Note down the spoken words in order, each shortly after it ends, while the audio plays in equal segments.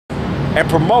and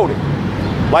promote it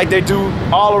like they do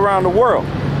all around the world.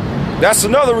 That's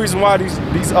another reason why these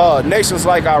nations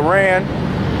like Iran,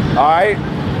 all right,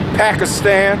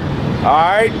 Pakistan, all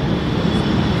right,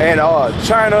 and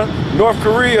China, North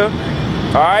Korea,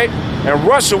 all right, and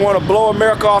Russia want to blow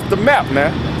America off the map,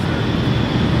 man.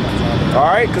 All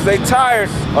right, because they tired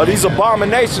of these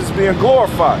abominations being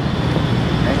glorified.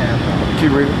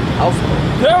 Keep reading.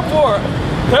 Therefore,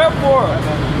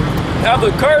 have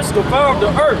the curse devoured the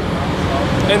earth,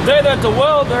 and they that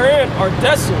dwell therein are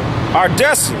desolate. Are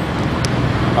desolate.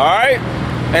 All right,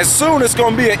 and soon it's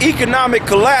going to be an economic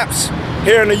collapse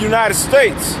here in the United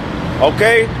States.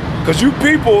 Okay, because you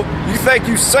people, you think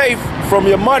you safe from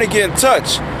your money getting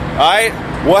touched. All right,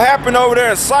 what happened over there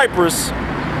in Cyprus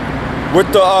with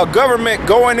the government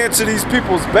going into these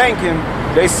people's banking,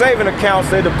 they saving accounts,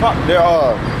 their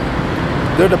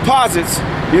deposits,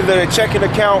 either their checking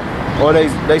account or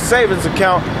they savings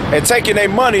account, and taking their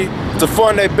money to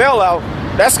fund their bailout.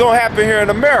 That's gonna happen here in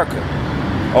America,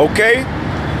 okay?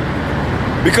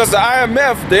 Because the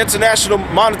IMF, the International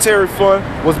Monetary Fund,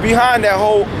 was behind that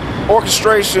whole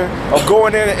orchestration of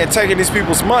going in and taking these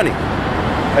people's money.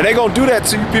 And they gonna do that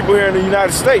to you people here in the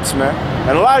United States, man.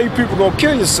 And a lot of you people gonna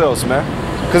kill yourselves, man.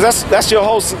 Because that's your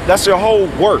whole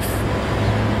worth.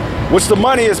 Which the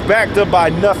money is backed up by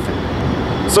nothing.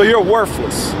 So you're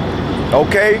worthless.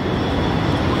 Okay?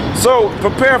 So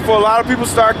prepare for a lot of people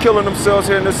start killing themselves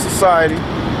here in this society.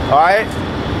 Alright?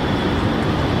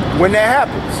 When that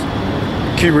happens.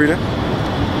 Keep reading.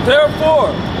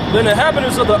 Therefore, the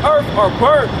inhabitants of the earth are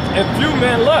burnt, and few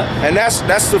men left. And that's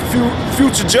the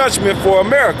future judgment for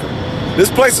America. This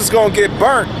place is gonna get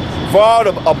burnt for all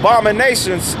the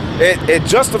abominations it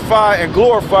justify and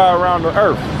glorify around the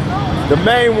earth. The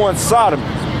main one, Sodom.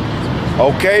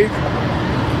 Okay?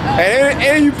 And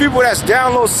any of you people that's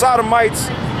download Sodomites,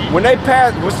 when they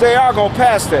pass, which they are gonna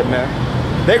pass that, man.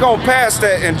 They gonna pass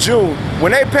that in June.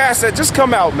 When they pass that, just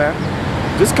come out, man.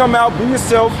 Just come out, be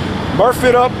yourself, Mirth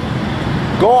it up,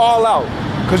 go all out.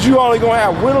 Cause you only gonna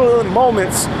have whittling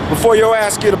moments before your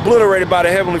ass get obliterated by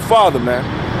the Heavenly Father, man.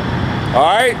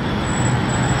 Alright?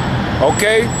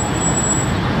 Okay?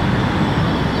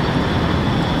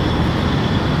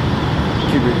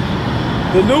 Keep reading.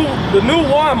 The new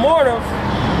wine mourneth,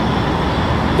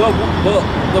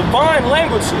 the vine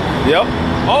languisheth. Yep.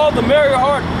 All the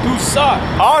Merryhearted do sigh.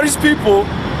 All these people,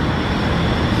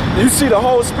 you see the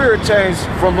whole spirit change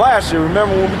from last year.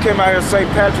 Remember when we came out here St.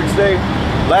 Patrick's Day?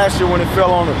 Last year when it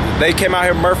fell on, they came out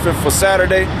here Mirthing for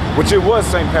Saturday, which it was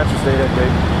St. Patrick's Day that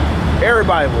day.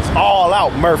 Everybody was all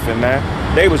out Mirthing, man.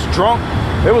 They was drunk.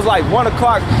 It was like 1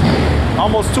 o'clock,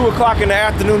 almost 2 o'clock in the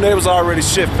afternoon, they was already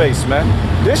shit-faced, man.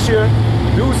 This year,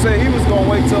 dude said he was gonna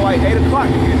wait till like 8 o'clock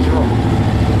to get drunk.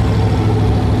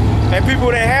 And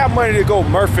people didn't have money to go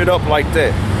Mirth it up like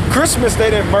that. Christmas, they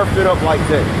didn't Mirth it up like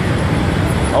that.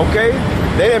 Okay?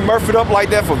 They didn't Mirth it up like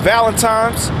that for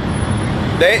Valentine's.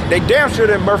 They damn sure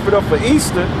didn't Mirth it up for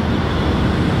Easter.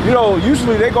 You know,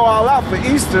 usually they go all out for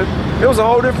Easter. It was a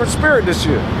whole different spirit this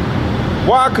year.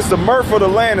 Why? Because the mirth of the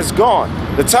land is gone.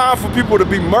 The time for people to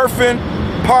be mirthing,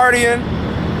 partying,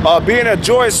 being a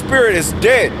joyous spirit is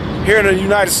dead here in the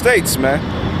United States, man.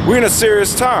 We're in a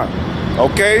serious time,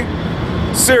 okay?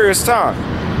 Serious time.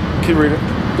 Keep reading.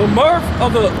 The mirth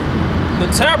of the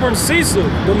tavern ceaseth,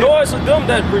 the noise of them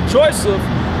that rejoiceth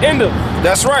endeth.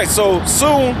 That's right. So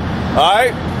soon, all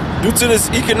right, due to this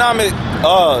economic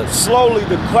slowly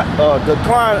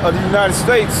decline of the United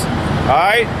States, all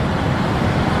right,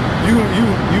 you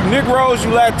Negroes,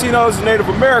 you Latinos, and Native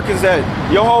Americans that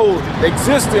your whole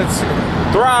existence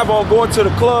thrive on going to the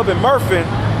club and mirthing,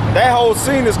 that whole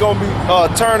scene is gonna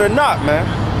be turned or not, man.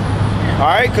 All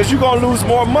right, because you're gonna lose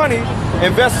more money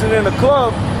investing in a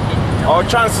club or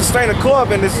trying to sustain a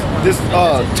club in this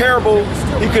terrible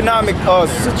economic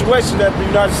situation that the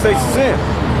United States is in.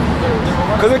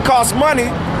 Because it costs money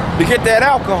to get that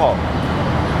alcohol.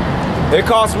 It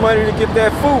costs money to get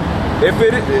that food.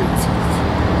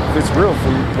 If it's real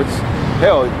food, which,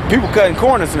 hell, people cutting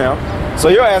corners now. So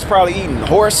your ass probably eating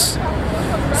horse,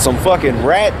 some fucking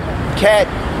rat, cat,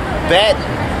 bat,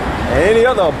 and any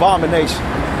other abomination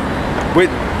with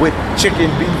chicken,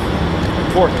 beef,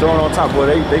 pork thrown on top. Well,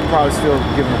 they probably still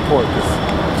giving them pork because,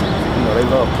 you know, they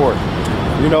love pork,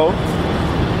 you know.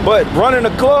 But running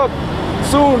a club,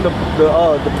 soon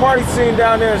the party scene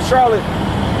down there in Charlotte,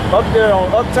 up there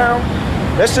on Uptown,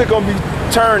 that shit gonna be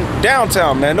turned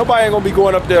downtown, man. Nobody ain't gonna be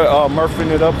going up there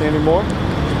mirthing it up anymore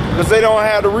because they don't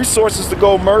have the resources to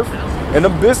go mirth, and the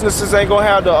businesses ain't gonna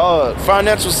have the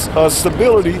financial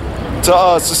stability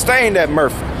to sustain that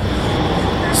mirth.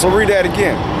 So read that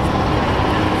again.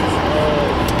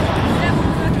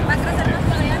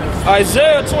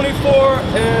 Isaiah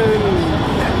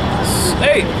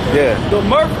 24:8. Yeah. The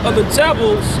mirth of the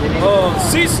tables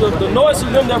ceaseth, the noise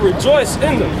of them that rejoice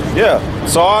in them. Yeah.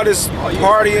 So all this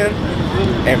partying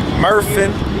and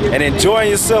mirthing and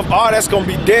enjoying yourself, all that's gonna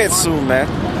be dead soon, man.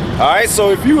 All right.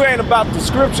 So if you ain't about the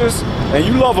scriptures and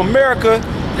you love America,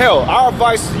 hell, our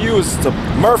advice to you is to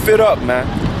mirth it up, man.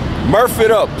 Mirth it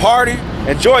up, party,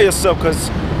 enjoy yourself, because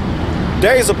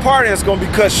days of partying is gonna be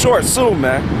cut short soon,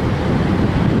 man.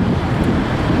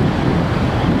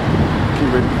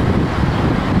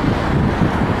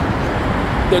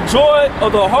 The joy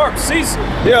of the harp ceaseth.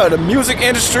 Yeah, the music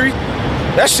industry,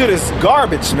 that shit is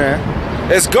garbage, man.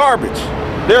 It's garbage.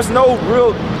 There's no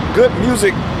real good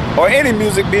music or any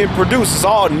music being produced. It's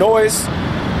all noise.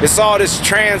 It's all this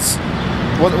trance,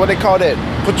 what they call that?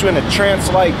 Put you in a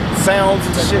trance-like sounds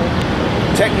and shit.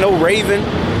 Techno raving,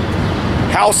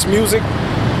 house music,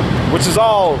 which is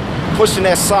all pushing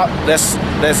that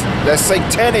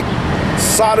satanic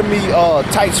sodomy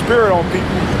type spirit on people.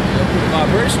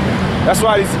 Vibration. That's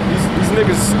why these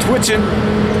niggas twitching,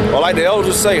 or like the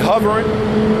elders say, hovering.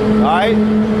 Alright?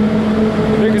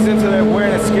 Niggas into that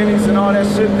wearing that skinnies and all that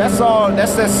shit. That's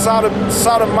that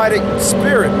sodomitic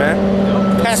spirit, man.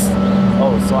 Because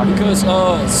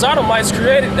sodomites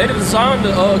created, they designed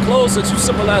the clothes that you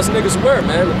simple ass niggas wear,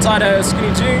 man. The tight ass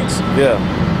skinny jeans. Yeah.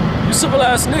 You simple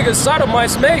ass niggas,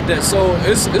 sodomites made that, so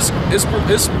it's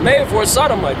made for a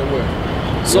sodomite to wear.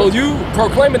 So you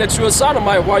proclaiming that you're a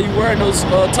sodomite while you wearing those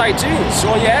tight jeans,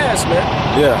 showing your ass, man.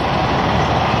 Yeah.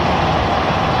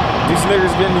 These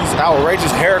niggas getting these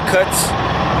outrageous haircuts,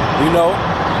 you know.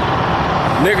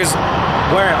 Niggas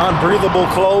wearing unbreathable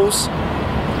clothes.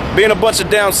 Being a bunch of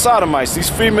damn sodomites. These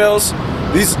females,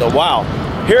 wow.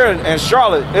 Here in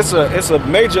Charlotte, it's a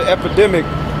major epidemic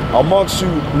amongst you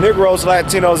Negroes,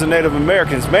 Latinos, and Native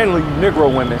Americans, mainly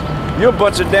Negro women. You're a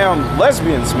bunch of damn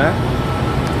lesbians, man.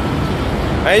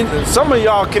 And some of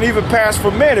y'all can even pass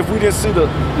for men if we didn't see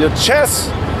your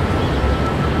chest.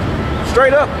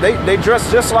 Straight up, they dress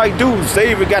just like dudes.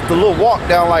 They even got the little walk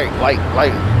down like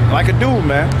a dude,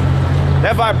 man.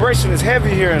 That vibration is heavy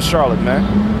here in Charlotte, man.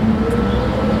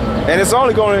 And it's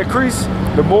only going to increase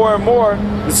the more and more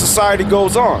the society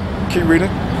goes on. Keep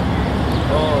reading.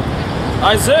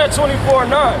 Isaiah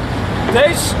 24:9.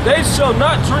 They shall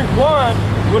not drink wine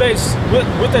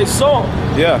with a song.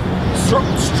 Yeah.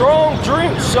 Strong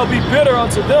drink shall be bitter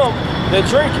unto them that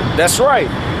drink it. That's right.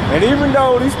 And even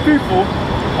though these people,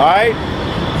 all right,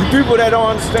 you people that don't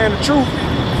understand the truth,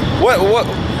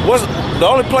 what's the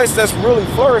only place that's really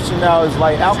flourishing now is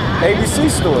like ABC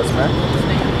stores, man.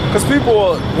 Because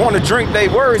people want to drink their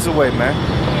worries away, man.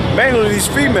 Mainly these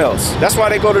females. That's why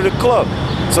they go to the club.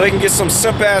 So they can get some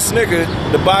simp-ass nigga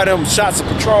to buy them shots of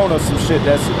Patron or some shit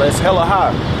that's hella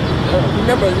high.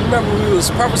 Remember we was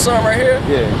prophesying right here?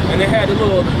 Yeah. And they had a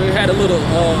little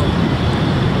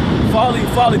folly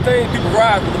thing. People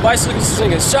ride with the bicycles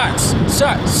singing shots. Where's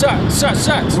that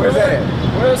at?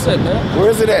 Where is that, man? Where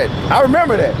is it at? I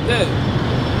remember that. Yeah.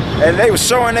 And they was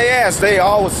showing their ass. They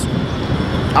always,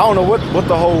 I don't know what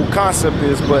the whole concept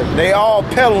is, but they all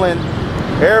pedaling.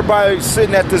 Everybody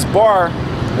sitting at this bar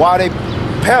while they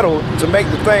pedal to make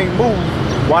the thing move,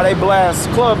 while they blast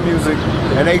club music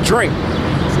and they drink.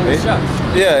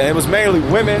 Yeah, it was mainly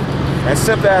women and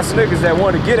simp-ass niggas that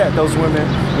want to get at those women,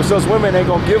 which those women ain't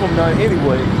gonna give them none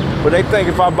anyway. But they think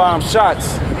if I buy them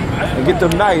shots and get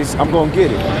them nice, I'm gonna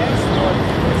get it.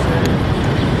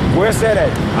 Where's that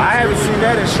at? I haven't seen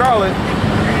that in Charlotte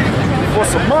for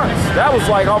some months. That was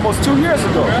like almost 2 years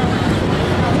ago.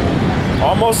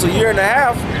 Almost a year and a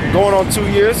half, going on 2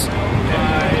 years.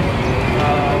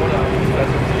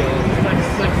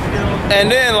 And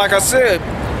then, like I said,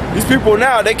 these people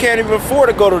now, they can't even afford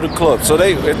to go to the club. So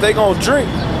if they gonna drink,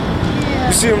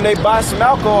 you see them, they buy some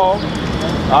alcohol,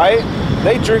 all right?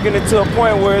 They drinking it to a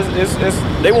point where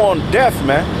they want death,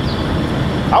 man.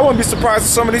 I wouldn't be surprised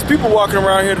if some of these people walking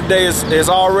around here today is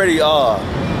already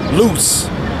loose,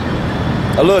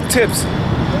 a little tipsy.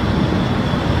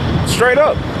 Straight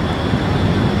up,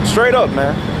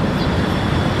 man.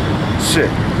 Shit.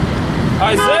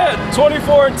 Isaiah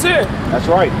 24:10. That's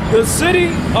right. The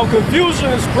city of confusion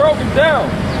is broken down.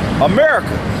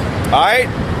 America, all right?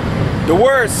 The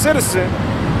word citizen,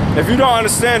 if you don't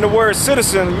understand the word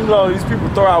citizen, you know these people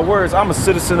throw out words. I'm a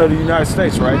citizen of the United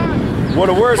States, right? Well,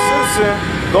 the word citizen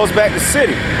goes back to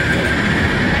city.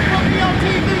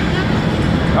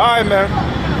 All right, man.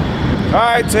 All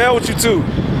right, to hell with you too,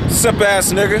 simp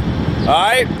ass nigga. All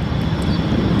right?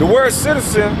 The word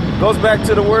citizen goes back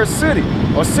to the word city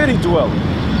or city dweller,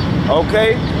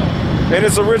 okay? In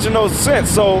its original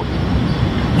sense. So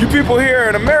you people here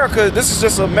in America, this is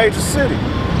just a major city.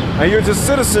 and you're just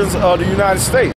citizens of the United States.